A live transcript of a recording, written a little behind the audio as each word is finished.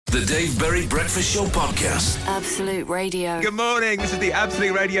The Dave Berry Breakfast Show Podcast. Absolute Radio. Good morning. This is the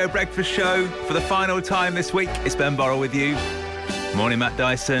Absolute Radio Breakfast Show. For the final time this week, it's Ben Burrell with you. Morning, Matt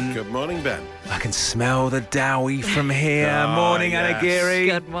Dyson. Good morning, Ben. I can smell the dowie from here. Morning, yes. Anna Geary.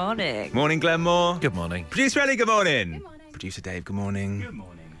 Good morning. Morning, Glenn Moore. Good morning. Producer Ellie, good morning. Good morning. Producer Dave, good morning. Good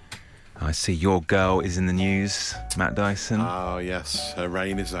morning. I see your girl is in the news, Matt Dyson. Oh, yes. Her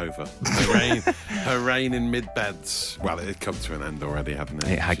reign is over. Her reign in mid-beds. Well, it had come to an end already, hadn't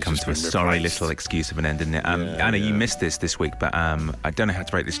it? It had She's come just to a been sorry replaced. little excuse of an end, didn't it? Yeah, Anna, you yeah. missed this week, but I don't know how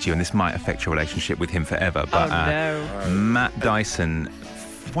to break this to you, and this might affect your relationship with him forever. But no. Matt Dyson,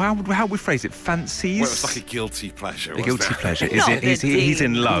 how would we phrase it? Fancies? Well, it's like a guilty pleasure. A guilty pleasure. Is Not it? He's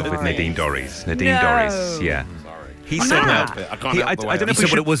in Nadine love with Dorries. Nadine Dorries. Nadine No. Dorries, yeah. He I said can't that. help it. I can't help the way I don't know He if we said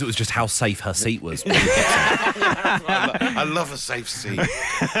should. what it was just how safe her seat was. I love a safe seat.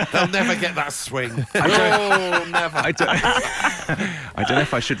 They'll never get that swing. Never. I don't know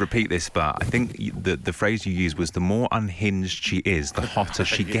if I should repeat this, but I think the phrase you used was the more unhinged she is, the hotter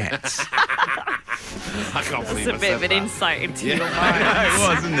she gets. I can't believe It's a I bit said of an that. insight into Yeah. your mind. It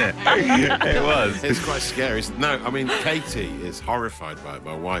was, isn't it? It was. It's quite scary. No, I mean, Katie is horrified by it.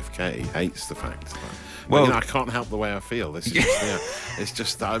 My wife, Katie, hates the fact. Well- Well, I can't help the way I feel. This is it's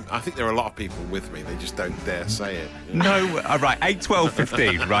just, I think there are a lot of people with me. They just don't dare say it. You know? No, right, 8, 12,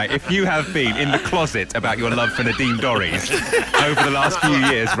 15, right? If you have been in the closet about your love for Nadine Dorries over the last few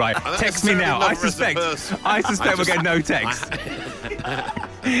years, right? I don't Text me now. necessarily love her as a person. I suspect we'll just- get no text.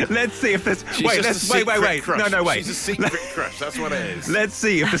 Let's see if there's. She's Wait, just a wait. secret crush. No, wait. She's a secret crush. That's what it is. Let's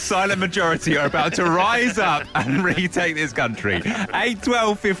see if the silent majority are about to rise up and retake this country. 8,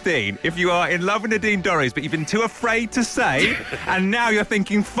 12, 15. If you are in love with Nadine Dorries, but you've been too afraid to say, and now you're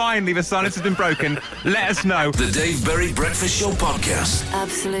thinking, finally, the silence has been broken, let us know. The Dave Berry Breakfast Show Podcast.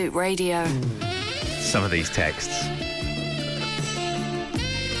 Absolute Radio. Some of these texts.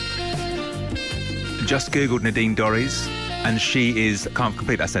 Just Googled Nadine Dorries, and she is, can't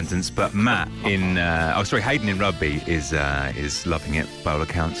complete that sentence, but Matt Hayden in Rugby is loving it by all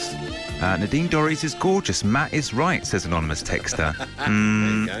accounts. Nadine Dorries is gorgeous. Matt is right, says anonymous texter.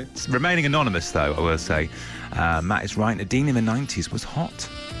 There you go. Remaining anonymous, though, I will say. Matt is right. Nadine in the 90s was hot,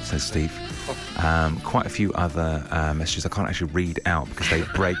 says Steve. Quite a few other messages I can't actually read out because they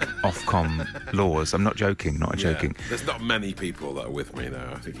break Ofcom laws. I'm not joking, Yeah. joking. There's not many people that are with me, though.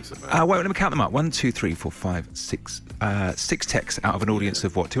 I think it's about... Wait, let me count them up. 1, 2, 3, 4, 5, 6. 6 texts out of an audience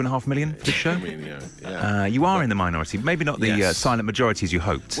of what, 2.5 million for this show? I mean, yeah. You are in the minority. Maybe not the Yes. silent majority as you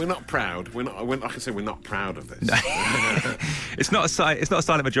hoped. We're not proud. I can say we're not proud of this. It's not a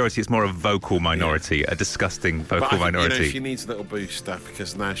silent majority. It's more a vocal minority, a disgusting vocal But I think, minority. she needs a little boost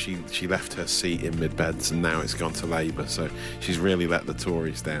because now she left her seat in mid-beds and now it's gone to Labour, so she's really let the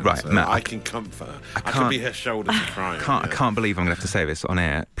Tories down. Right, so Matt, I can comfort her. I can can't- be her shoulder to cry on. I can't believe I'm going to have to say this on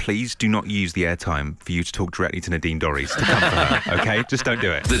air. Please do not use the airtime for you to talk directly to Nadine Dorries to comfort her, okay? Just don't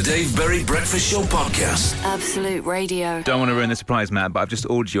do it. The Dave Berry Breakfast Show Podcast. Absolute Radio. Don't want to ruin the surprise, Matt, but I've just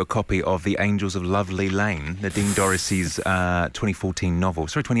ordered you a copy of The Angels of Lovely Lane, Nadine Dorries' 2018 novel,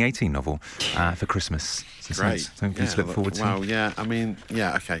 for Christmas. So Great. something for you to look forward to. Well, yeah, I mean,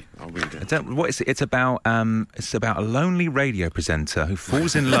 yeah, okay, I'll read it. What is it? It's about a lonely radio presenter who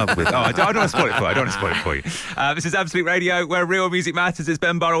falls in love with. I don't want to spoil it for you. This is Absolute Radio, where real music matters. It's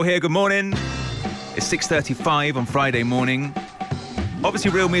Ben Burrell here. Good morning. It's 6:35 on Friday morning.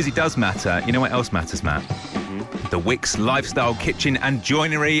 Obviously, real music does matter. You know what else matters, Matt? The Wickes Lifestyle Kitchen and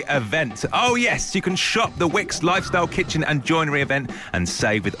Joinery event. Oh yes, you can shop the Wickes Lifestyle Kitchen and Joinery event and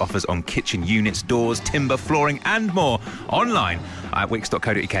save with offers on kitchen units, doors, timber, flooring and more online at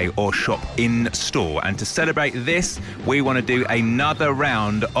wicks.co.uk or shop in store. And to celebrate this, we want to do another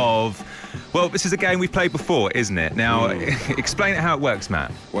round of... Well, this is a game we've played before, isn't it? Now, explain how it works,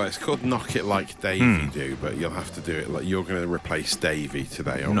 Matt. Well, it's called Knock It Like Davey Do, but you'll have to do it like you're going to replace Davey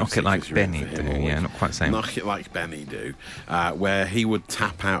today. Knock it obviously, like 'cause you're in Benny for him Do. all Yeah, week. not quite the same. Knock It Like Benny Do, where he would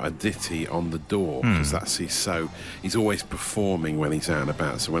tap out a ditty on the door because he's always performing when he's out and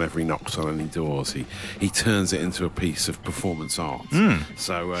about. So whenever he knocks on any doors, he turns it into a piece of performance art.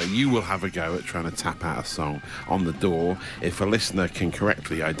 So you will have a go at trying to tap out a song on the door. If a listener can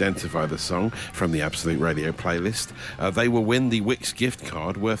correctly identify the song from the Absolute Radio playlist, they will win the Wickes gift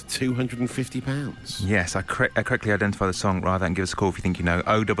card worth £250. Yes, I correctly identify the song. Rather than give us a call if you think you know.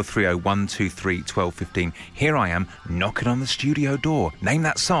 0330 123 1215. Here I am, knocking on the studio door. Name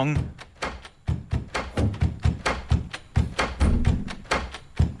that song.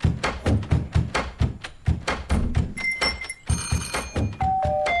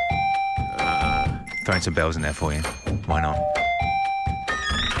 Throwing some bells in there for you. Why not?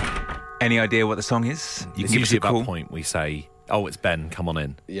 Any idea what the song is? You It's can give us usually a at call. that point we say, Oh, it's Ben. Come on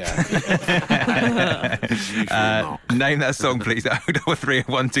in. Yeah. Usually not. Name that song, please. 03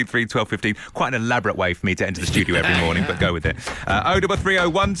 123 1215. Quite an elaborate way for me to enter the studio every morning, but go with it. 03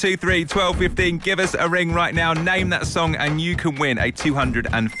 123 1215. Give us a ring right now. Name that song, and you can win a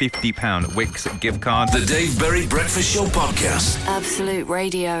 £250 Wix gift card. The Dave Berry Breakfast Show Podcast. Absolute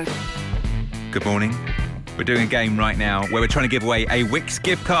Radio. Good morning. We're doing a game right now where we're trying to give away a Wix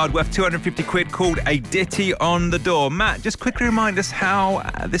gift card worth 250 quid called A Ditty on the Door. Matt, just quickly remind us how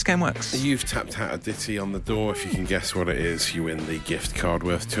this game works. You've tapped out a ditty on the door. If you can guess what it is, you win the gift card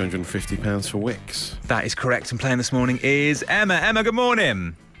worth £250 for Wix. That is correct. And playing this morning is Emma. Emma, good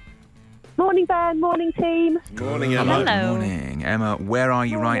morning. Morning, Ben. Morning, team. Morning, Emma. Hello. Good morning. Emma, where are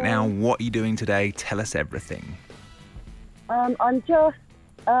you right now? What are you doing today? Tell us everything. I'm just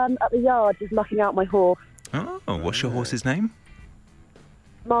at the yard, just mucking out my horse, Oh, what's your horse's name?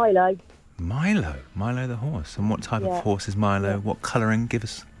 Milo. Milo the horse. And what type of horse is Milo? What colouring? Give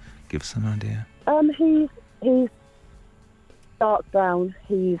us an idea. He's dark brown.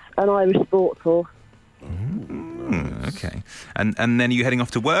 He's an Irish sports horse. Okay. And then are you heading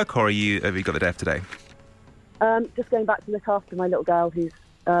off to work, or have you got the day off today? Just going back to look after my little girl who's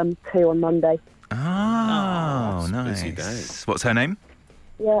 2 on Monday. Oh, it's a nice. busy day. What's her name?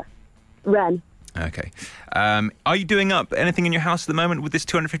 Yeah. Ren. Okay. Are you doing up anything in your house at the moment? Would this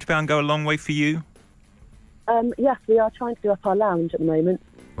 £250 go a long way for you? Yes, we are trying to do up our lounge at the moment.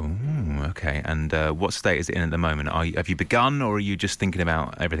 Oh, okay. And what state is it in at the moment? Have you begun, or are you just thinking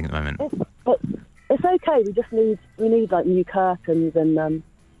about everything at the moment? It's okay. We need like new curtains and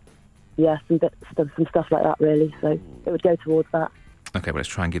some stuff like that really. So it would go towards that. Okay, well, let's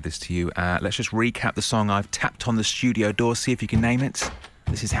try and give this to you. Let's just recap the song I've tapped on the studio door. See if you can name it.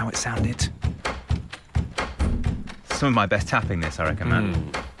 This is how it sounded. Some of my best tapping, this, I reckon, man. Song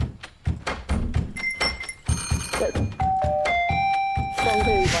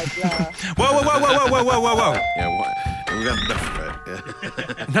 2 by Blur. Whoa. Yeah, what? We've got enough of it.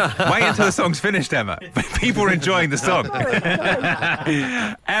 Yeah. Wait until the song's finished, Emma. People are enjoying the song. Sorry.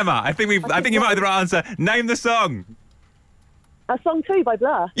 Emma, I think you might have the right answer. Name the song. Song 2 by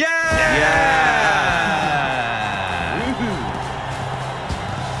Blur.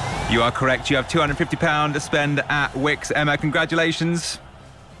 You are correct. You have £250 to spend at Wix. Emma, congratulations.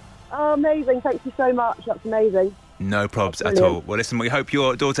 Oh, amazing. Thank you so much. That's amazing. No probs at Brilliant. all. Well, listen, we hope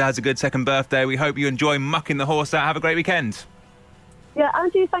your daughter has a good second birthday. We hope you enjoy mucking the horse out. Have a great weekend. Yeah,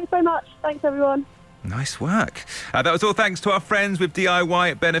 Andrew, thanks very much. Thanks, everyone. Nice work. That was all thanks to our friends with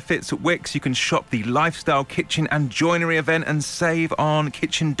DIY Benefits at Wix. You can shop the Lifestyle Kitchen and Joinery event and save on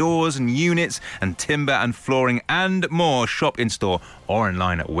kitchen doors and units and timber and flooring and more. Shop in-store or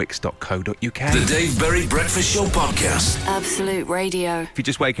online at wix.co.uk. The Dave Berry Breakfast Show Podcast. Absolute Radio. If you're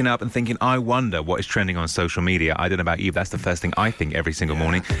just waking up and thinking, I wonder what is trending on social media, I don't know about you, but that's the first thing I think every single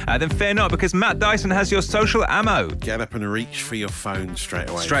morning, then fear not, because Matt Dyson has your social ammo. Get up and reach for your phone straight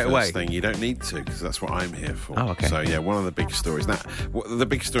away. Straight away. First thing. You don't need to, because that's what I'm here for. Oh, okay. So, yeah, one of the big stories. Now, the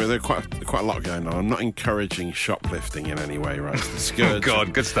big story, there's quite a lot going on. I'm not encouraging shoplifting in any way, right? It's the scourge. Oh,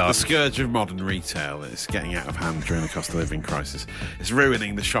 God, good start. The scourge of modern retail. It's getting out of hand during the cost of living crisis. It's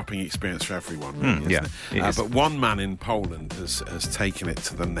ruining the shopping experience for everyone, really, isn't it? But one man in Poland has taken it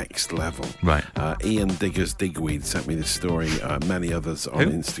to the next level. Right. Ian Diggers Digweed sent me this story, many others on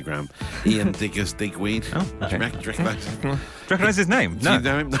Instagram. Ian Diggers Digweed. Oh, okay. Do you recognise him? Do you recognise his name? Do you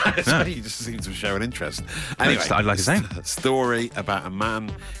know him? No. He just seems to show an interest. Anyway, I'd like his name. Story about a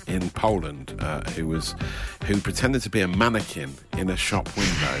man in Poland who pretended to be a mannequin in a shop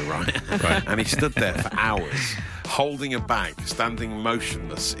window, right? And he stood there for hours, holding a bag, standing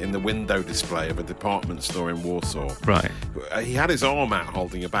motionless in the window display of a department store in Warsaw. Right. He had his arm out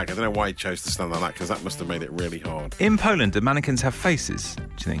holding a bag. I don't know why he chose to stand like that, because that must have made it really hard. In Poland, do mannequins have faces, do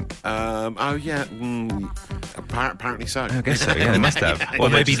you think? Apparently so. I guess so, yeah, they must have. Or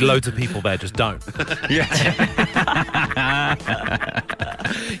maybe loads of people there just don't. Yeah.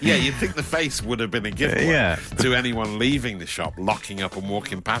 Yeah, you'd think the face would have been a giveaway to anyone leaving the shop, locking up and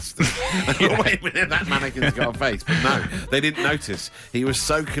walking past them. Wait a minute, that mannequin's got a face. But no, they didn't notice. He was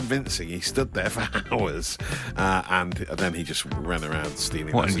so convincing. He stood there for hours, and then he just ran around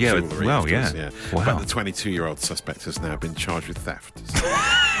stealing lots of jewellery. Wow. But the 22-year-old suspect has now been charged with theft. So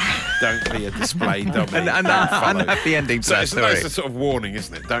don't be a display dummy. and that's the ending to that story. That's a sort of warning,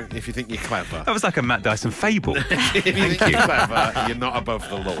 isn't it? Don't, if you think you're clever. That was like a Matt Dyson fable. If you think you're clever, you're not above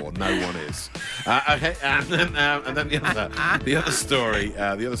the law. No one is. Okay, and then the other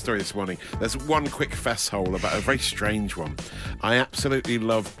story this morning. There's one quick fess hole about a very strange one. I absolutely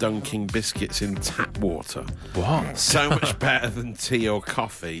love dunking biscuits in tap water. What? So much better than tea or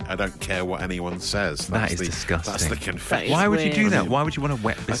coffee. I don't care what anyone says. That is disgusting. That's the confession. Why would you do that? Why would you want a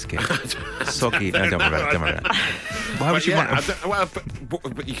wet biscuit? Soggy. No, don't worry about it. Don't worry about it. Why would you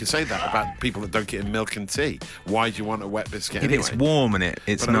want? But you can say that about people that dunk it in milk and tea. Why do you want a wet biscuit If anyway? it's warm and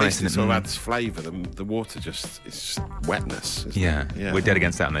it's but nice, at least and it sort of adds flavour. The water it's just wetness. Isn't it? We're dead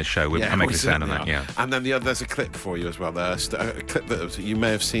against that on this show. I'm making a stand on that. Yeah. And then there's a clip for you as well. There's a clip that you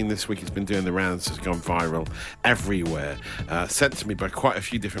may have seen this week. It's been doing the rounds. It's gone viral everywhere. Sent to me by quite a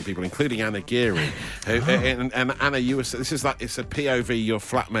few different people, including Anna Geary. And Anna, this is like it's a POV. Your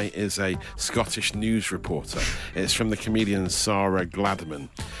flatmate is a Scottish news reporter. It's from the comedian Sarah Gladman.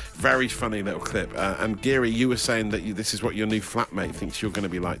 Very funny little clip. And Geary, you were saying that this is what your new flatmate thinks you're going to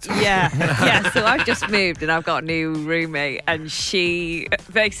be like today. Yeah. So I've just moved and I've got a new roommate, and she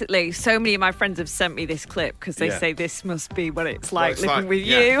basically, so many of my friends have sent me this clip because they say this must be what it's like living with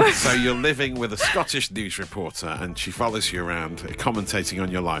you. So you're living with a Scottish news reporter, and she follows you around, commentating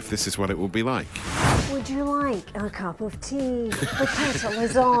on your life. This is what it will be like. Would you like a cup of tea? The kettle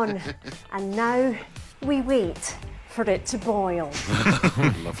is on, and now we wait for it to boil.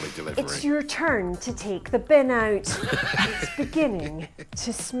 Lovely delivery. It's your turn to take the bin out. It's beginning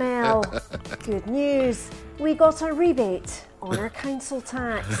to smell. Good news, we got a rebate on our council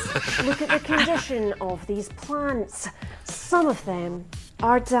tax. Look at the condition of these plants. Some of them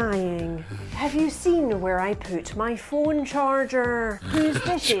are dying. Have you seen where I put my phone charger? Whose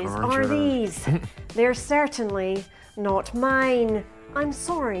dishes are these? They're certainly not mine. I'm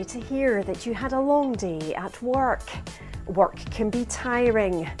sorry to hear that you had a long day at work. Work can be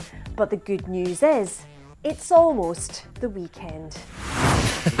tiring, but the good news is it's almost the weekend.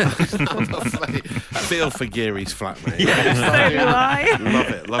 I feel for Geary's flatmate. So do I. Love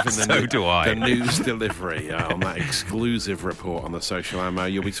it. Loving the the news delivery on that exclusive report on the Social Ammo.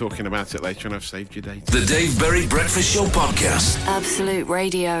 You'll be talking about it later, and I've saved your date. The Dave Berry Breakfast Show Podcast. Absolute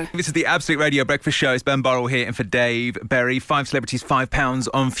Radio. This is the Absolute Radio Breakfast Show. It's Ben Burrell here, and for Dave Berry, 5 celebrities, £5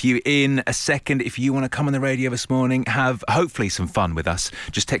 on for you in a second. If you want to come on the radio this morning, have hopefully some fun with us,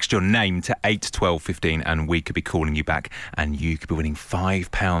 just text your name to 8 12 15, and we could be calling you back, and you could be winning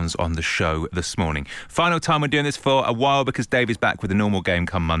 £5 on the show this morning. Final time we're doing this for a while because Dave is back with a normal game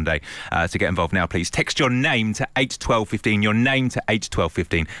come Monday. To get involved now, please text your name to 8 12 15, your name to 8 12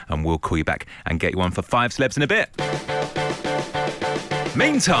 15, and we'll call you back and get you on for 5 celebs in a bit.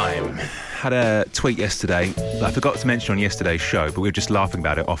 Meantime, had a tweet yesterday that I forgot to mention on yesterday's show, but we were just laughing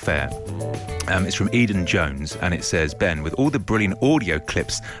about it off air. It's from Eden Jones, and it says, Ben, with all the brilliant audio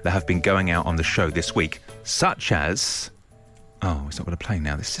clips that have been going out on the show this week, such as... Oh, it's not going to play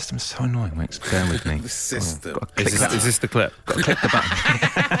now. This system's so annoying. Wait, bear with me. The system. Is this the clip? Got to click the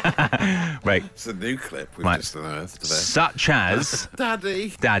button. Right. It's a new clip we've just unearthed today. Such as...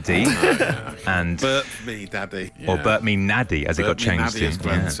 Daddy. And... Burp me, Daddy. Or Burp Me Naddy, as it got changed Naddy, as to.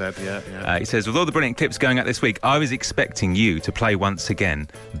 Glenn said, yeah. He says, with all the brilliant clips going out this week, I was expecting you to play once again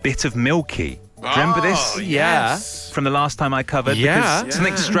Bit of Milky. Do you remember this? Yes. From the last time I covered? Yeah. Because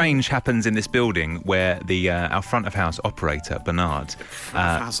something strange happens in this building where our front of house operator, Bernard...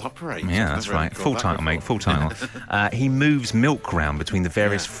 House operator. Yeah, that's right. Full title, mate. Full title. He moves milk round between the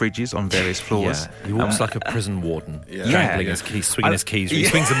various fridges on various floors. Yeah. He walks like a prison warden, Yeah. jangling his keys, swinging his keys. He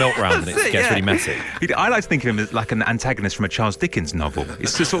swings the milk round and it gets really messy. I like to think of him as like an antagonist from a Charles Dickens novel.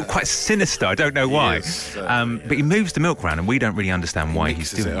 It's just sort of quite sinister. I don't know why. But he moves the milk round and we don't really understand why he's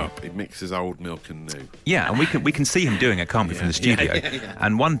doing it. He mixes old milk and new. Yeah, and we can see him doing it, can't we, from the studio?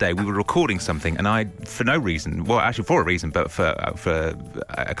 And one day we were recording something, and I, for no reason, well, actually for a reason, but for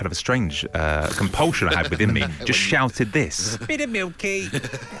a kind of a strange compulsion I had within me, just shouted this: "Bit of milky,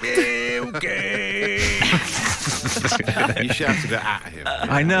 milky." You shouted it at him.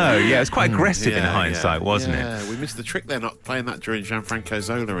 I know. Yeah, it was quite aggressive in hindsight, wasn't it? Yeah, we missed the trick there, not playing that during Gianfranco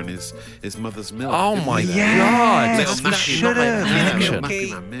Zola and his mother's milk. Oh didn't my we? God! Little we nappy, should not have. little Milky.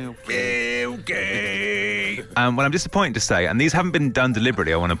 nappy man, milky. Well, I'm disappointed to say, and these haven't been done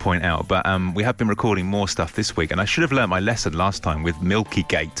deliberately, I want to point out, but we have been recording more stuff this week, and I should have learnt my lesson last time with Milky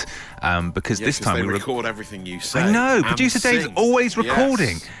Gate, because this time they we record everything you say. I know, and producer Dave's sing. always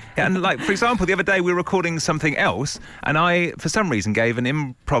recording. Yes. And like, for example, the other day we were recording something else, and I, for some reason, gave an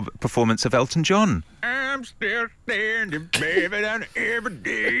improv performance of Elton John. I'm still standing, baby, down every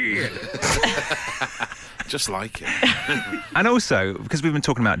day. Just like it. And also, because we've been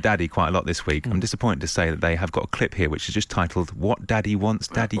talking about Daddy quite a lot this week, I'm disappointed to say that they have got a clip here which is just titled "What Daddy Wants,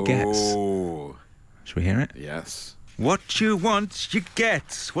 Daddy Gets." Oh. Should we hear it? Yes. What you want, you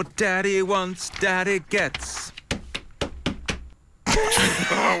get. What daddy wants, daddy gets.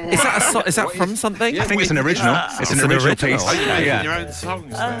 Is that from something? I think it's an original. It's an original piece. Are you making Yeah. your own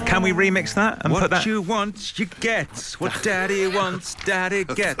songs then? Can we remix that and What put that? What you want, you get. What daddy wants, daddy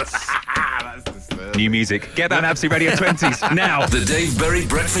gets. That's disturbing. New music. Get that on Absolute Radio 20s now. The Dave Berry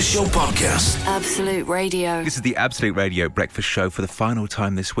Breakfast Show Podcast. Absolute Radio. This is the Absolute Radio Breakfast Show for the final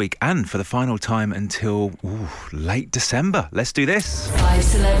time this week and for the final time until late December. Let's do this. 5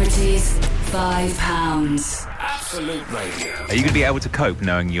 celebrities, £5. Absolute Radio. Are you going to be able to cope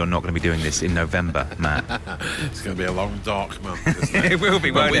knowing you're not going to be doing this in November, Matt? It's going to be a long, dark month, isn't it? It will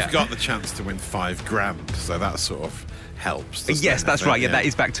be, But won't we've it? got the chance to win $5,000, so that sort of helps. doesn't Yes, it? that's I think, right. Yeah, that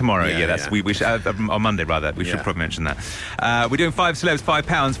is back tomorrow. Yeah, that's yeah. we should on Monday rather. We should Yeah. probably mention that. We're doing 5 celebs,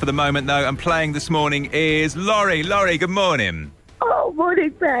 £5 for the moment though. And playing this morning is Laurie. Laurie, good morning. Oh,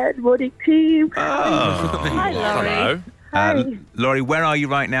 morning, Ben. Morning, team. Oh, Hi, Laurie. Hello. Laurie, where are you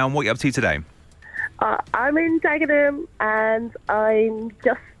right now, and what are you up to today? I'm in Dagenham, and I'm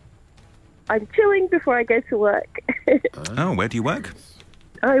chilling before I go to work. Oh, where do you work?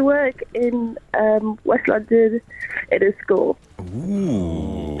 I work in West London in a school.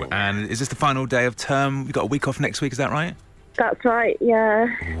 Ooh, and is this the final day of term? You got a week off next week, is that right? That's right, yeah.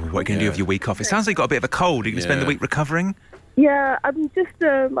 What are you going to do with your week off? It sounds like you got a bit of a cold. Are you going to spend the Yeah. week recovering? Yeah, I'm just,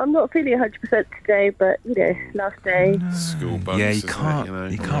 I'm not feeling 100% today, but, last day. School bugs, Yeah, you isn't it, can't. you know?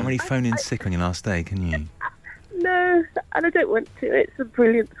 You can't really phone in sick on your last day, can you? No, and I don't want to. It's a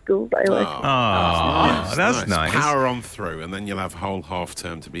brilliant school that I work in. Oh, that's nice. Power on through, and then you'll have whole half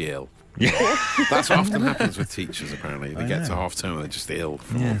term to be ill. Yeah. That's what often happens with teachers, apparently. They get to half term and they're just ill.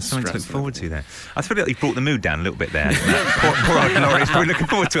 From all Yeah, the something to look stress forward to there. I feel like you brought the mood down a little bit there. poor old Laurie's probably looking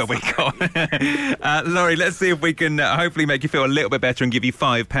forward to a week off. Laurie, let's see if we can hopefully make you feel a little bit better and give you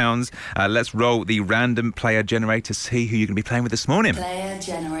 £5. Let's roll the random player generator, see who you're going to be playing with this morning. Player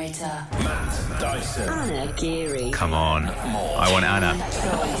generator. Matt Dyson. Anna Geary. Come on. I want Anna.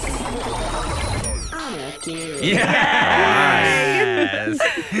 Anna Geary. Yes!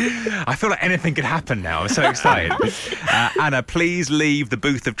 I feel like anything could happen now. I'm so excited. Anna, please leave the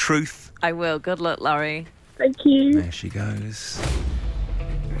booth of truth. I will. Good luck, Laurie. Thank you. There she goes.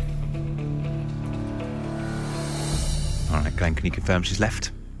 All right, Glenn, can you confirm she's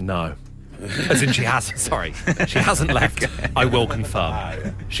left? No. As in she has. Sorry. She hasn't left. I will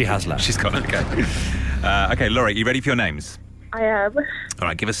confirm. She has left. She's gone, okay. Okay, Laurie, you ready for your names? I am. All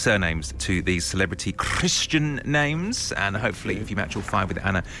right, give us surnames to these celebrity Christian names, and hopefully, if you match all 5 with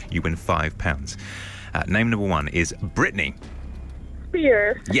Anna, you win £5. Name number 1 is Brittany.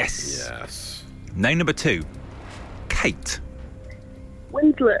 Spears. Yes. Yes. Name number 2, Kate.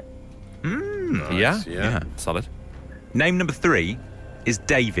 Winslet. Yeah? Yeah. Solid. Name number 3 is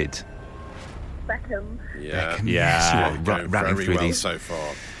David. Beckham. Yeah. Yes, Yeah. you are Going rattling very through well these. so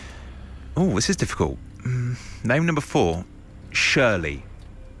far. Oh, this is difficult. Name number 4, Shirley.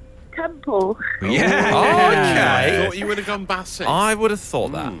 Temple. Yeah. I thought you would have gone Bassett. I would have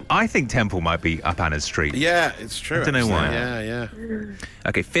thought that. I think Temple might be up Anna's street. Yeah, it's true. I don't know actually. why. Yeah.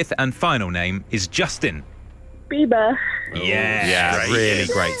 Okay, 5th and final name is Justin. Bieber. Yeah. Yeah, Straight. really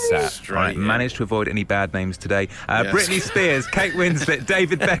great set. Straight, All right, yeah. managed to avoid any bad names today. Yes. Britney Spears, Kate Winslet,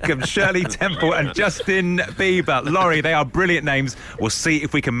 David Beckham, Shirley Temple and Justin Bieber. Laurie, they are brilliant names. We'll see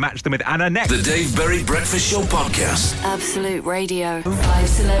if we can match them with Anna next. The Dave Berry Breakfast Show Podcast. Absolute Radio. 5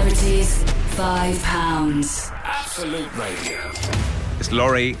 celebrities, £5. Absolute Radio. It's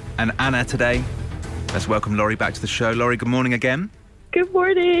Laurie and Anna today. Let's welcome Laurie back to the show. Laurie, good morning again. Good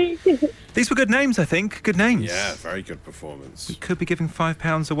morning. These were good names, I think. Good names. Yeah, very good performance. Could be giving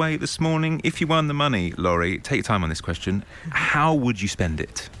 £5 away this morning. If you won the money, Laurie, take your time on this question. How would you spend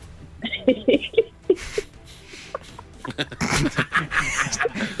it?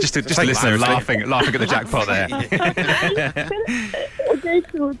 just to listen, laughing at the jackpot there. I'll go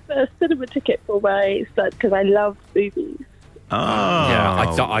towards a cinema ticket for my son because I love movies. Oh, Yeah,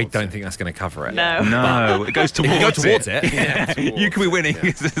 I don't think that's going to cover it. No. No, it goes If you towards go towards it. Yeah, You could be winning.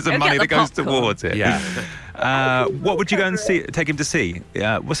 There's some Go money get that the goes popcorn. towards it. Yeah. What would you go and take him to see?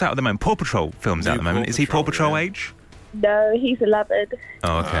 What's out at the moment? Paw Patrol films out at the New moment. Paw Is he Paw Patrol, Patrol yeah. age? No, he's 11.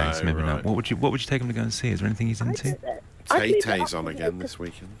 Oh, okay. Oh, So maybe not. right. What would you take him to go and see? Is there anything he's into? Tay-Tay's on again this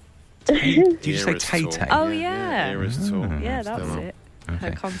weekend. Did you say Era's Tay tour. Tay? Oh, yeah. Era's tour. Yeah, Still that's on. it. Her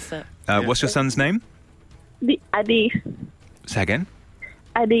Okay. concert. What's your son's name? The Anise. Say again.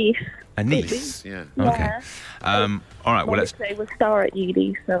 Anise. Anise. Yeah. Okay. All right. Well, let's. They were star at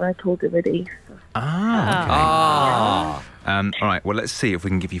uni, so I called him Anise. Ah. Okay. All right. Well, let's see if we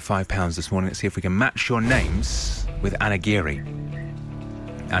can give you £5 this morning. Let's see if we can match your names with Anna Geary.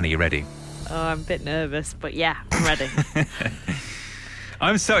 Anna, you ready? Oh, I'm a bit nervous, but yeah, I'm ready.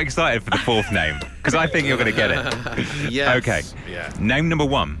 I'm so excited for the fourth name because I think you're going to get it. Yes. Okay. Yeah. Name number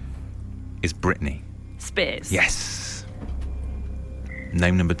 1 is Britney. Spears. Yes.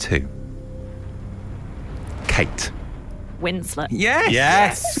 Name number 2, Kate. Winslet.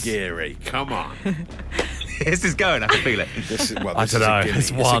 Yes. Scary. Come on. This is going. I can feel it. This is, well, I this don't is a know. gimme.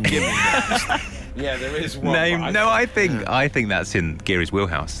 It's a one. gimme next. Yeah, there is one. Name. but No, I think that's in Geary's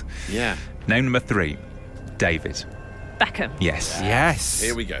wheelhouse. Yeah. Name number 3, David. Beckham. Yes. Yes.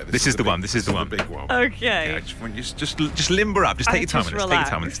 Here we go. This is the one. This is the one. big one. Okay. Yeah, just limber up. Just take your time Just on this. Take your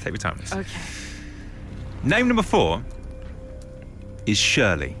time on relax. this. Take your time on this. Okay. Name number 4 is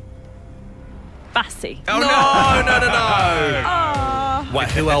Shirley. Bassie. Oh no! Oh, Wait,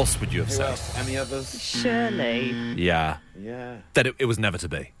 who else would you have Who said? else? Any others? Shirley. Yeah. Yeah. Then it was never to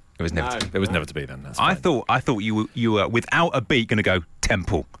be. It was never. No. To, It was never to be then. That's I fine. thought you were without a beat going to go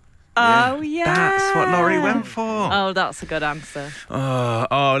Temple. Oh, yeah. That's what Laurie went for. Oh, that's a good answer.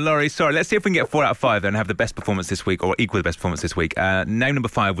 Oh, Laurie, sorry. Let's see if we can get 4 out of 5 then and have the best performance this week, or equal the best performance this week. Name number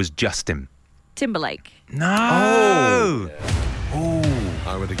 5 was Justin. Timberlake. No.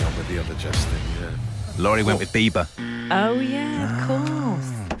 I would have gone with the other Justin, yeah. Laurie went with Bieber. Oh, yeah, of course.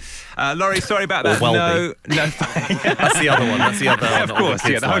 Laurie, sorry about Or that. Welby. No. That's the other one. That's the other one. Of that all course,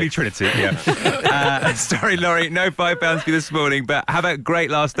 kids yeah, the Holy like. Trinity. Yeah. Sorry, Laurie, no £5 for you this morning, but have a great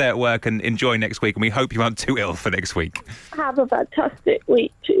last day at work and enjoy next week. And we hope you aren't too ill for next week. Have a fantastic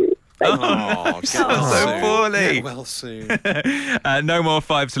week too. Oh, get so well soon. poorly. Get well soon. No more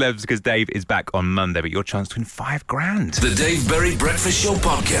Five Celebs because Dave is back on Monday, but your chance to win £5,000. The Dave Berry Breakfast Show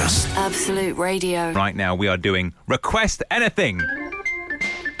Podcast. Absolute Radio. Right now, we are doing Request Anything.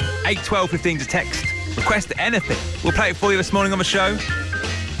 8 12 15 to text. Request anything. We'll play it for you this morning on the show.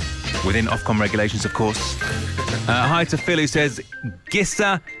 Within Ofcom regulations, of course. Hi to Phil, who says,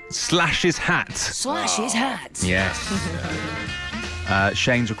 Gissa slashes hat. Slash his hat. Yes.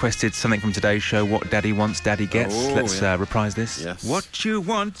 Shane's requested something from today's show, What Daddy Wants, Daddy Gets. Oh, Let's yeah. reprise this. Yes. What you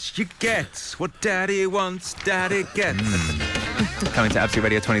want, you get. What Daddy wants, Daddy gets. Coming to Absolute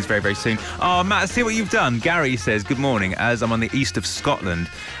Radio 20s very, very soon. Oh, Matt, see what you've done. Gary says, good morning. As I'm on the east of Scotland,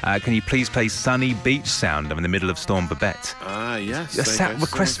 can you please play Sunny Beach Sound? I'm in the middle of Storm Babette. Ah, yes. A there you go.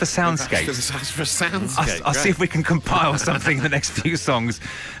 request for soundscape. Ask for soundscape. I'll see if we can compile something in the next few songs.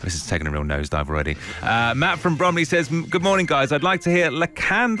 This is taking a real nosedive already. Matt from Bromley says, good morning, guys. I'd like to hear La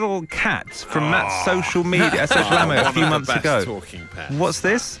Candle Cat from Matt's social media, social ammo a few months ago. Talking pets. What's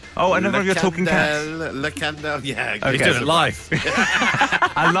this? Oh, another of your talking cats. Le Candle, yeah. Okay. He's doing it live.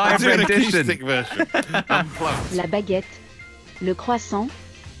 A live Do an rendition. acoustic version. Unplugged. La baguette, le croissant,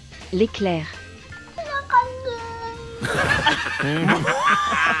 l'éclair.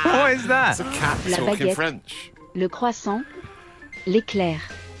 What is that? It's a cat La talking baguette. French. Le croissant, l'éclair.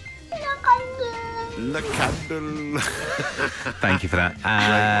 Le Candle. Thank you for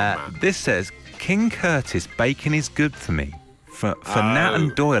that. This says, King Curtis, bacon is good for me. For Nat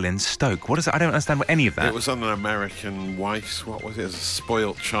and Doyle in Stoke. What is it? I don't understand what any of that. It was on an American Wife's, what was it? As a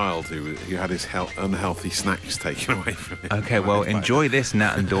spoilt child who had his unhealthy snacks taken away from him. Okay, well, enjoy this,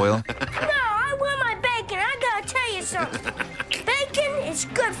 Nat and Doyle. No, I want my bacon. I gotta tell you something. Bacon is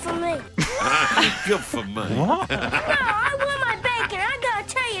good for me. Good for me. What? No, I want my bacon. I gotta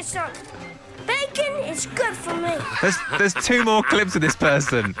tell you something. Bacon is good for me. There's 2 more clips of this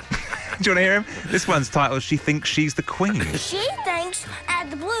person. Do you want to hear him? This one's titled, She Thinks She's the Queen. She thinks at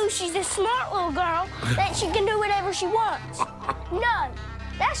the Blue she's a smart little girl that she can do whatever she wants. No,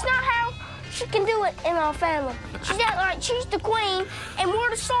 that's not how she can do it in our family. She's act like she's the queen and we're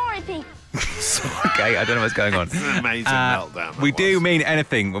the sorry people. Okay, I don't know what's going on. It's an amazing meltdown. We that do was. mean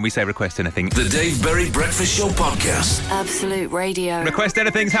anything when we say request anything. The Dave Berry Breakfast Show Podcast. Absolute Radio. Request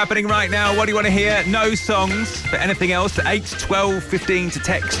anything's happening right now. What do you want to hear? No songs, but anything else? 8 12 15 to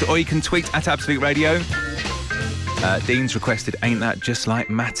text, or you can tweet at Absolute Radio. Dean's requested Ain't That Just Like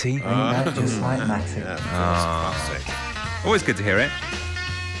Matty? Ain't that just like Matty? Yeah, classic. Always good to hear it.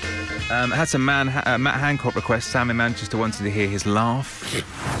 Had some Matt Hancock requests. Sam in Manchester wanted to hear his laugh.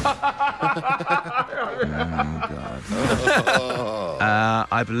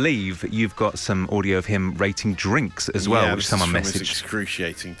 I believe you've got some audio of him rating drinks as well, Yeah, which this someone is from his messaged.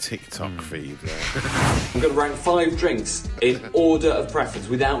 excruciating TikTok feed. I'm going to rank 5 drinks in order of preference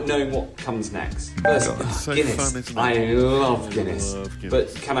without knowing what comes next. First, It's so Guinness. fun, isn't it? I love Guinness. Love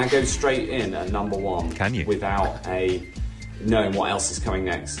Guinness. But can I go straight in at number 1? Can you? Without knowing what else is coming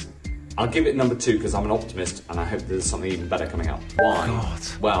next? I'll give it number 2 because I'm an optimist and I hope there's something even better coming up. Why? God.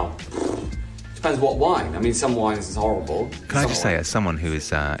 Well, to Depends what wine. I mean, some wines is horrible. Can I just say, as someone who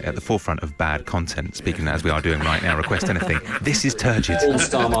is at the forefront of bad content, speaking as we are doing right now, request anything, this is turgid.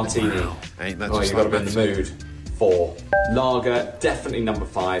 All-star martini. Ain't that Oh, just you've got to like be in the mood. 4. Lager, definitely number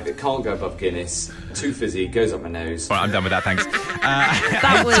 5. It can't go above Guinness. Too fizzy, goes up my nose. All right, I'm done with that, thanks.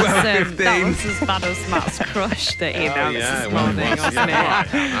 That was as bad as Matt's crush that he announced this morning, wasn't it?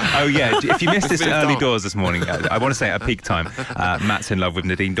 Oh, yeah. If you missed this early doors this morning, I want to say at peak time, Matt's in love with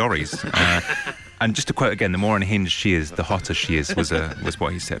Nadine Dorries. And just to quote again, the more unhinged she is, the hotter she is, was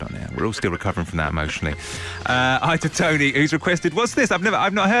what he said on air. We're all still recovering from that emotionally. Hi to Tony, who's requested, what's this?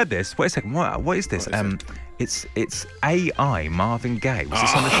 I've not heard this. Wait a second, what is this? It's AI Marvin Gaye. Was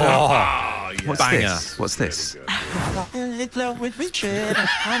this on the show? Yeah. What's this? What's this? What's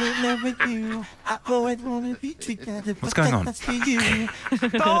going on? Was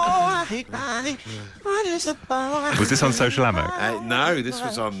this on Social Ammo? No, this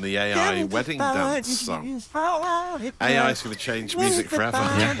was on the AI wedding dance song. AI's going to change music forever.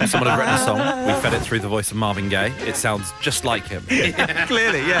 Yeah. Someone had written a song. We fed it through the voice of Marvin Gaye. It sounds just like him.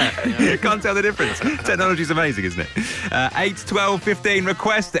 Clearly, yeah. You can't tell the difference. Technology's amazing, isn't it? 8, 12, 15,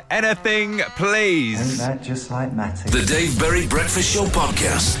 request anything, please. Ain't that just like Matty? The Dave Berry Breakfast Show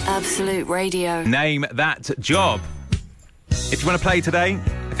Podcast. Absolute Radio. Name that job. If you want to play today,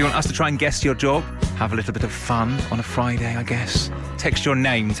 if you want us to try and guess your job, have a little bit of fun on a Friday, I guess. Text your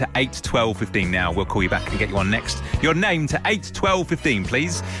name to 8 12 15 now. We'll call you back and get you on next. Your name to 8 12 15,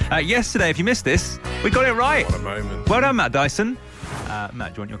 please. Yesterday, if you missed this, we got it right. What a moment. Well done, Matt Dyson.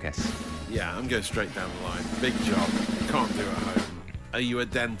 Matt, do you want your guess? Yeah, I'm going straight down the line. Big job. Can't do at home. Are you a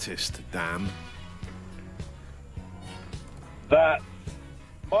dentist, Dan? That's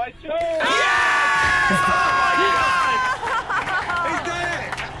my job! Yes! Oh my God! He did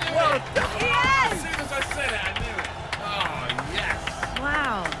it! Well done! Yes! As soon as I said it, I knew it. Oh, yes!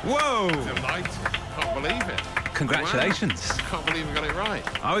 Wow. Whoa! Delighted. Can't believe it. Congratulations. Wow. Can't believe we got it right.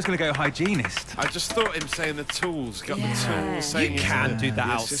 I was going to go hygienist. I just thought him saying the tools, got the tools, saying You can do that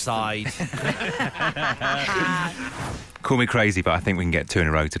outside. Call me crazy, but I think we can get 2 in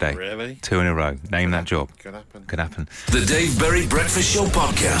a row today. Really? 2 in a row. Name that job. Could happen. Could happen. The Dave Berry Breakfast Show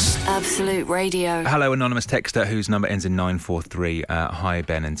Podcast. Absolute Radio. Hello, anonymous texter whose number ends in 943. Hi,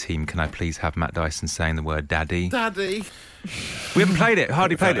 Ben and team. Can I please have Matt Dyson saying the word daddy? Daddy. We haven't played it.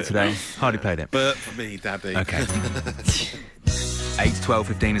 Hardly played it today. Hardly played it. But for me, Daddy. Okay. 8 12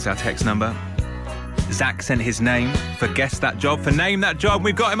 15 is our text number. Zach sent his name for Guess That Job, for Name That Job.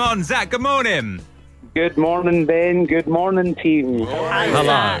 We've got him on. Zach, good morning. Good morning, Ben. Good morning, team.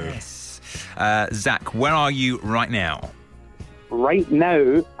 Hello. Zach, where are you right now? Right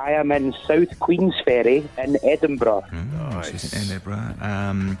now, I am in South Queensferry in Edinburgh. She's in Edinburgh.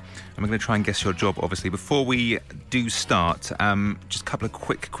 I'm going to try and guess your job, obviously. Before we do start, just a couple of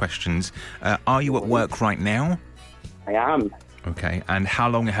quick questions. Are you at work right now? I am. Okay. And how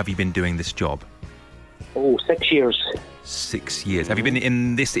long have you been doing this job? 6 years. 6 years. Have you been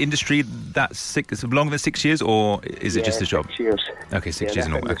in this industry longer than 6 years, or is it just a job? 6 years. Okay, 6 years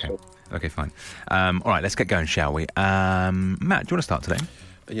and all. Okay. Okay, fine. All right, let's get going, shall we? Matt, do you want to start today?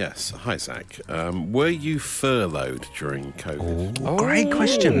 Yes. Hi, Zach. Were you furloughed during COVID? Oh, great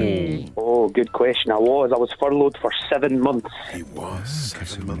question. Oh, good question. I was furloughed for 7 months. He was.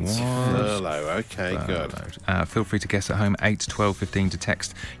 7 months furlough. Okay, good. Feel free to guess at home. 8 12 15 to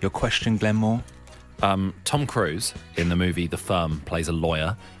text your question, Glenmore. Tom Cruise in the movie The Firm plays a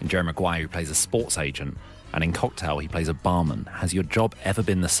lawyer, and Jerry Maguire, who plays a sports agent, and in Cocktail he plays a barman. Has your job ever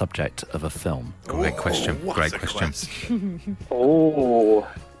been the subject of a film? Great question. Great question.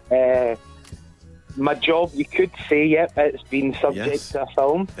 My job, you could say, yep, it's been subject to a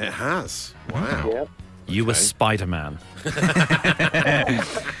film. It has. Wow. Yep. You were Spider-Man.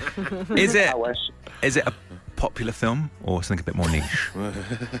 Is it? I wish. Is it a popular film or something a bit more niche?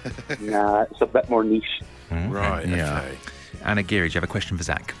 Nah, it's a bit more niche. Right, okay. Anna Geary, do you have a question for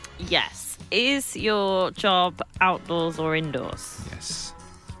Zach? Yes. Is your job outdoors or indoors? Yes.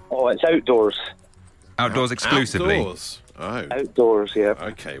 Oh, it's outdoors. Outdoors exclusively? Outdoors. Oh. Outdoors, yeah.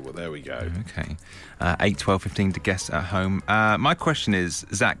 Okay, well, there we go. Okay. 8 12 15 to guess at home. My question is,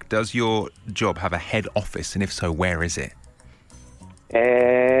 Zach, does your job have a head office, and if so, where is it?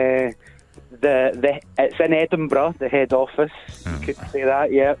 It's in Edinburgh, the head office. You could say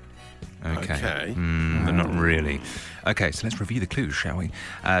that, yeah. Okay. But not really. Okay, so let's review the clues, shall we?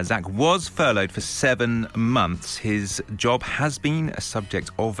 Zach was furloughed for 7 months. His job has been a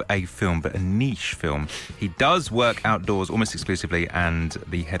subject of a film, but a niche film. He does work outdoors almost exclusively, and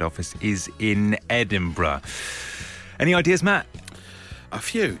the head office is in Edinburgh. Any ideas, Matt? A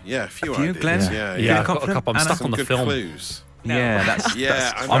few, yeah, a few A few, ideas. Glenn? Yeah, Yeah, I've got a couple. I'm stuck on the good film. Clues. Yeah, that's... Yeah,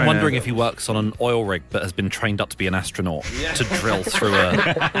 that's I'm wondering if he works on an oil rig but has been trained up to be an astronaut to drill through a... All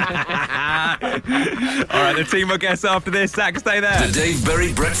right, the team will guess after this. Zach, stay there. The Dave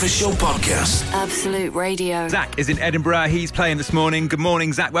Berry Breakfast Show Podcast. Absolute Radio. Zach is in Edinburgh. He's playing this morning. Good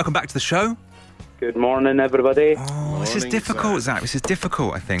morning, Zach. Welcome back to the show. Good morning, everybody. Oh, this is difficult, Zach. This is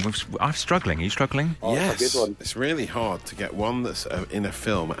difficult, I think. I'm struggling. Are you struggling? Oh, yes, it's a good one. it's really hard to get one that's in a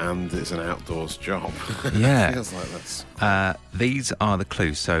film and it's an outdoors job. Yeah. It feels like this. These are the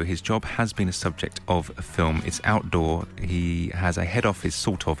clues. So his job has been a subject of a film. It's outdoor. He has a head office,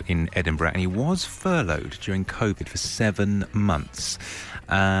 sort of, in Edinburgh, and he was furloughed during COVID for 7 months.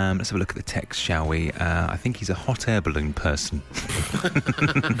 Let's have a look at the text, shall we? I think he's a hot air balloon person.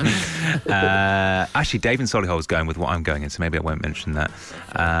 Actually, Dave in Solihull's going with what I'm going in, so maybe I won't mention that.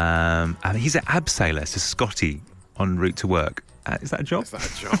 And he's an abseiler, so Scotty en route to work. Is that a job? Is that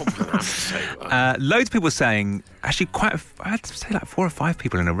a job? An abseiler? Loads of people saying, actually I had to say like 4 or 5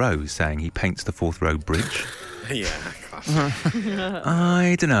 people in a row saying he paints the Forth Road Bridge. Yeah, classic.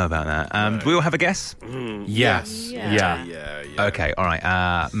 I don't know about that. Do we all have a guess? Yes. Yeah. Okay, all right.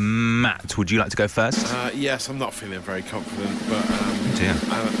 Matt, would you like to go first? Yes, I'm not feeling very confident, but...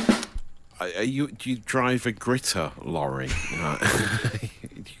 do you drive a gritter lorry?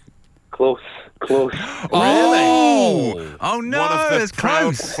 Close. Oh! Oh no, One of the that's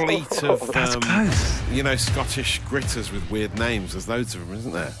proud close. fleet of, That's close. Scottish gritters with weird names. There's loads of them,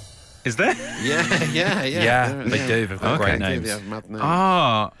 isn't there? Is there? Yeah. They do. They've got great names. They have mad names. Oh,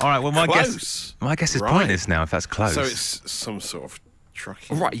 all right. Well, my Close. guess is Right. pointless now if that's close. So it's some sort of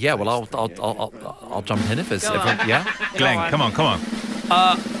trucking. Right, yeah, well, I'll jump in if it's... Go on. everyone, yeah? Glenn, come on.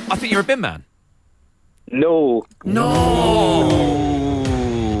 I think you're a bin man. No.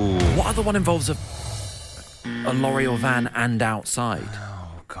 What other one involves a lorry or van and outside?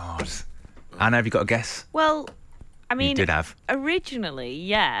 Oh, God. Anna, have you got a guess? Well, I mean, did have. Originally,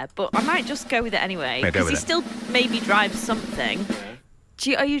 yeah, but I might just go with it anyway Yeah, go because with he it. still maybe drives something.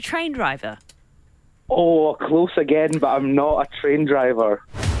 Are you a train driver? Oh, close again, but I'm not a train driver.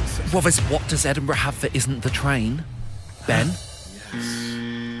 What does Edinburgh have that isn't the train? Ben?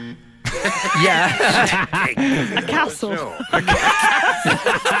 Yeah. A castle. Are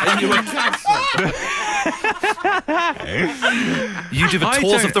you a castle? You do the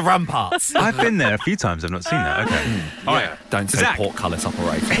tours of the ramparts. I've been there a few times. I've not seen that. Okay. All right. Don't say Zach. portcullis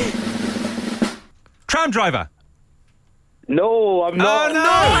operator. Tram driver. No, I'm not.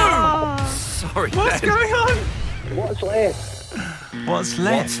 Oh, no! Sorry, What's Ben. going on? What's left? What's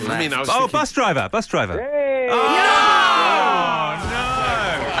left? I mean, I was Oh, thinking- bus driver. Hey! Oh,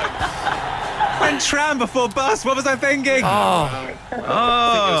 no! Went tram before bus. What was I thinking? Oh.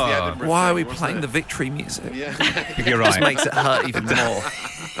 Why are we playing the victory music? Yeah. You're right. This makes it hurt even more.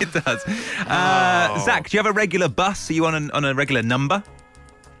 It does. Zach, do you have a regular bus? Are you on a regular number?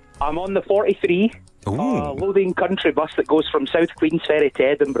 I'm on the 43. Ooh. Loading country bus that goes from South Queensferry to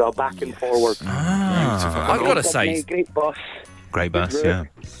Edinburgh, back and forward. I've got to say, Great bus. Great bus, Good yeah. work.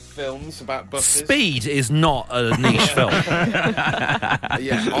 Films about buses. Speed is not a niche film.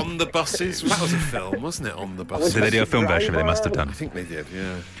 Yeah, On the Buses. That was a film, wasn't it? On the Buses. Did they do a film version of it? They must have I done. think they did,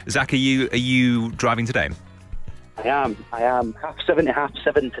 yeah. Zach, are you driving today? I am. 7:30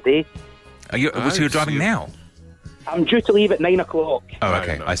 to 7:30 today. So you're driving now? I'm due to leave at 9 o'clock. Oh,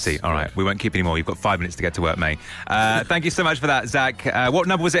 okay. nice. I see. All right. We won't keep any more. You've got 5 minutes to get to work, mate. Thank you so much for that, Zach. What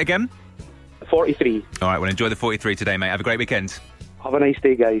number was it again? 43. All right. Well, enjoy the 43 today, mate. Have a great weekend. Have a nice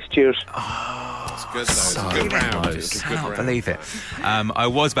day, guys. Cheers. That's good, though. It's a good round. It's a good Cannot round. believe it. I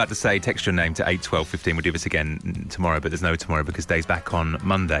was about to say text your name to 8 12 15. We'll do this again tomorrow, but there's no tomorrow because Dave's back on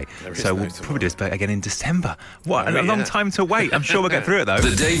Monday. There is So no we'll tomorrow. probably do this back again in December. What Oh, a long yeah. time to wait. I'm sure we'll get through it, though.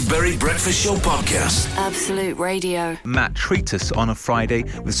 The Dave Berry Breakfast Show Podcast. Absolute Radio. Matt, treat us on a Friday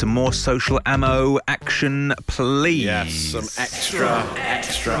with some more social ammo action, please. Yes, some extra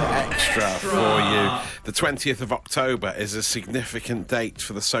for you. The 20th of October is a significant date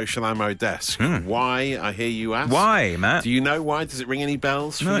for the Social Ammo Desk. Why, I hear you ask? Why, Matt? Do you know why? Does it ring any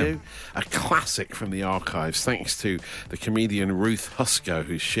bells for No. you? A classic from the archives, thanks to the comedian Ruth Husko,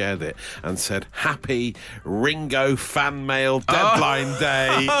 who shared it and said, Happy Ringo Fan Mail Deadline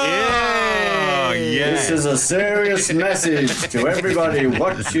Day. Oh, Yay! yeah. This is a serious message to everybody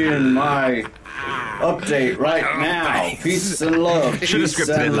watching my Update right now. Peace and love. Should have Peace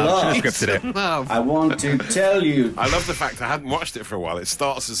scripted it, and love. Should have scripted it. I want to tell you. I love the fact I hadn't watched it for a while. It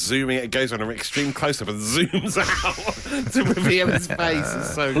starts zooming, it goes on an extreme close-up and zooms out to reveal his face.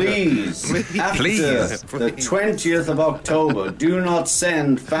 It's so Please, good. after the 20th of October, do not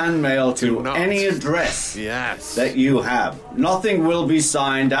send fan mail to any address that you have. Nothing will be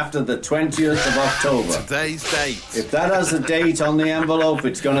signed after the 20th of October. Today's date. If that has a date on the envelope,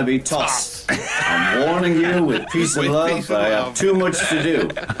 it's going to be tossed. I'm warning you with peace and love, but I have too much to do.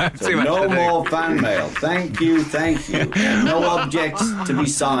 So no more fan mail. Thank you. And no objects to be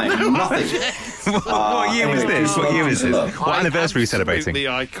signed. Nothing. What year was this? What year was this? What anniversary are you celebrating?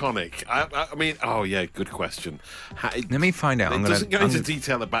 Absolutely iconic. I mean, oh yeah, good question. Let me find out. It doesn't go into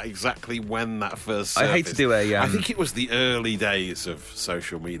detail about exactly when that first surfaced. I hate to do a... I think it was the early days of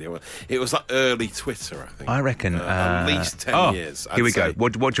social media. It was like early Twitter, I think. I reckon... at least 10 years. Here we go.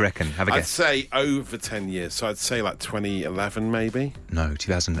 What do you reckon? Have a guess. I'd say over 10 years. So I'd say like 2011 maybe? No,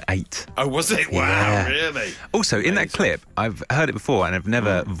 2008. Oh, was it? Wow, yeah. Really? Also, in that clip, I've heard it before and I've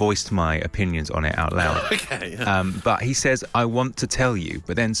never voiced my opinions on it out loud. Okay. Yeah. But he says, I want to tell you,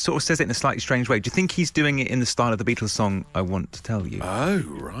 but then sort of says it in a slightly strange way. Do you think he's doing it in the style of the Beatles song, I Want to Tell You? Oh,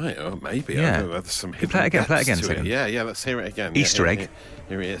 right. Oh, maybe. Yeah. There's some Play it again a second. Yeah, let's hear it again. Easter egg.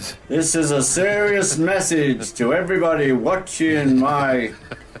 Here it is. This is a serious message to everybody watching my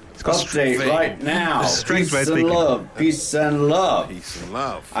update right now. Strange way of Peace and speaking. love. Peace and love. Peace and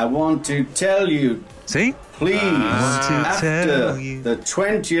love. I want to tell you. See? Please, after the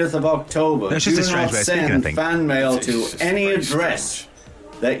 20th of October, No, it's just a do strange not way of speaking, I send think. fan mail to any address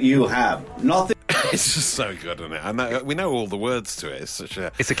that you have. Nothing. It's just so good, isn't it? I know, we know all the words to it. It's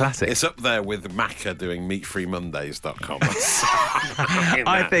a classic. It's up there with Macca doing meatfreemondays.com.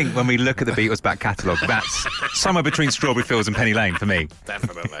 I think when we look at the Beatles back catalogue, that's somewhere between Strawberry Fields and Penny Lane for me.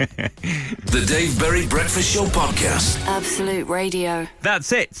 Definitely. The Dave Berry Breakfast Show Podcast. Absolute Radio.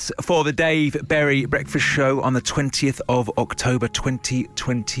 That's it for the Dave Berry Breakfast Show on the 20th of October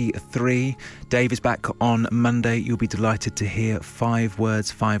 2023. Dave is back on Monday. You'll be delighted to hear 5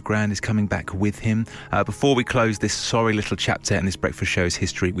 words, 5 grand is coming back with him. Before we close this sorry little chapter in this breakfast show's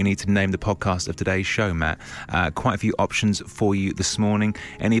history, we need to name the podcast of today's show, Matt. Quite a few options for you this morning.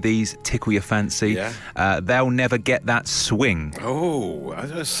 Any of these tickle your fancy? Yeah. They'll Never Get That Swing. Oh, I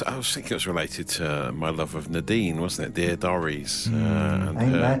was thinking it was related to my love of Nadine, wasn't it? Dear Doris. Ain't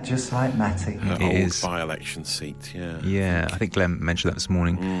that just like Matty? Her It old is. by-election seat, yeah. Yeah, I think Glenn mentioned that this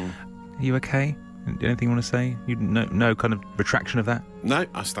morning. Are you okay? Anything you want to say? No kind of retraction of that? No,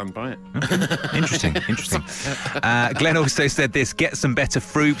 I stand by it. Okay. Interesting. Glenn also said this, get some better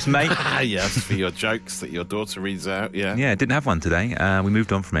fruits, mate. Yes, for your jokes that your daughter reads out, yeah. Yeah, didn't have one today. We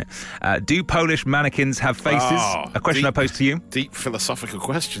moved on from it. Do Polish mannequins have faces? A question I posed to you. Deep philosophical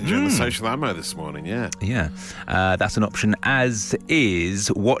question during the social ammo this morning, yeah. Yeah, that's an option, as is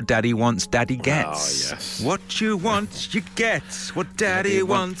what daddy wants, daddy gets. Oh, yes. What you want, you get. What daddy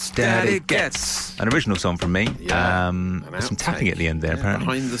wants, daddy gets. An original song from me. Yeah. Some tapping at the end there, apparently.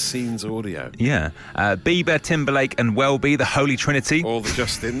 Behind-the-scenes audio. Yeah. Bieber, Timberlake and Welby, the Holy Trinity. All the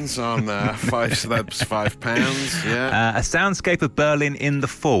Justins on Five Celebs, £5, yeah. A soundscape of Berlin in the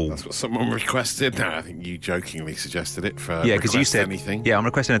fall. That's what someone requested. No, I think you jokingly suggested it for because you said anything. Yeah, I'm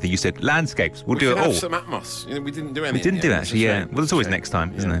requesting anything. You said landscapes. We'll do it all. Have some Atmos. You know, we didn't do anything. We didn't do it, actually, yeah. Well, there's always next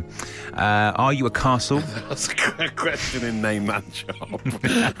time, isn't there? Are you a castle? That's a question in Name That Job.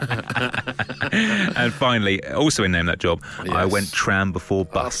 And finally, also in Name That Job, I went tram before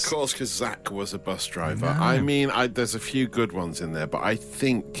bus. Of course, because Zach was a bus driver. No. I mean, there's a few good ones in there, but I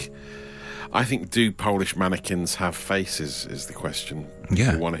think do Polish mannequins have faces is the question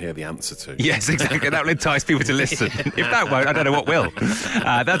you want to hear the answer to. Yes, exactly. That will entice people to listen. If that won't, I don't know what will.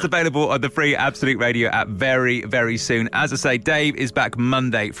 That's available on the free Absolute Radio app very, very soon. As I say, Dave is back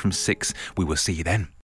Monday from 6. We will see you then.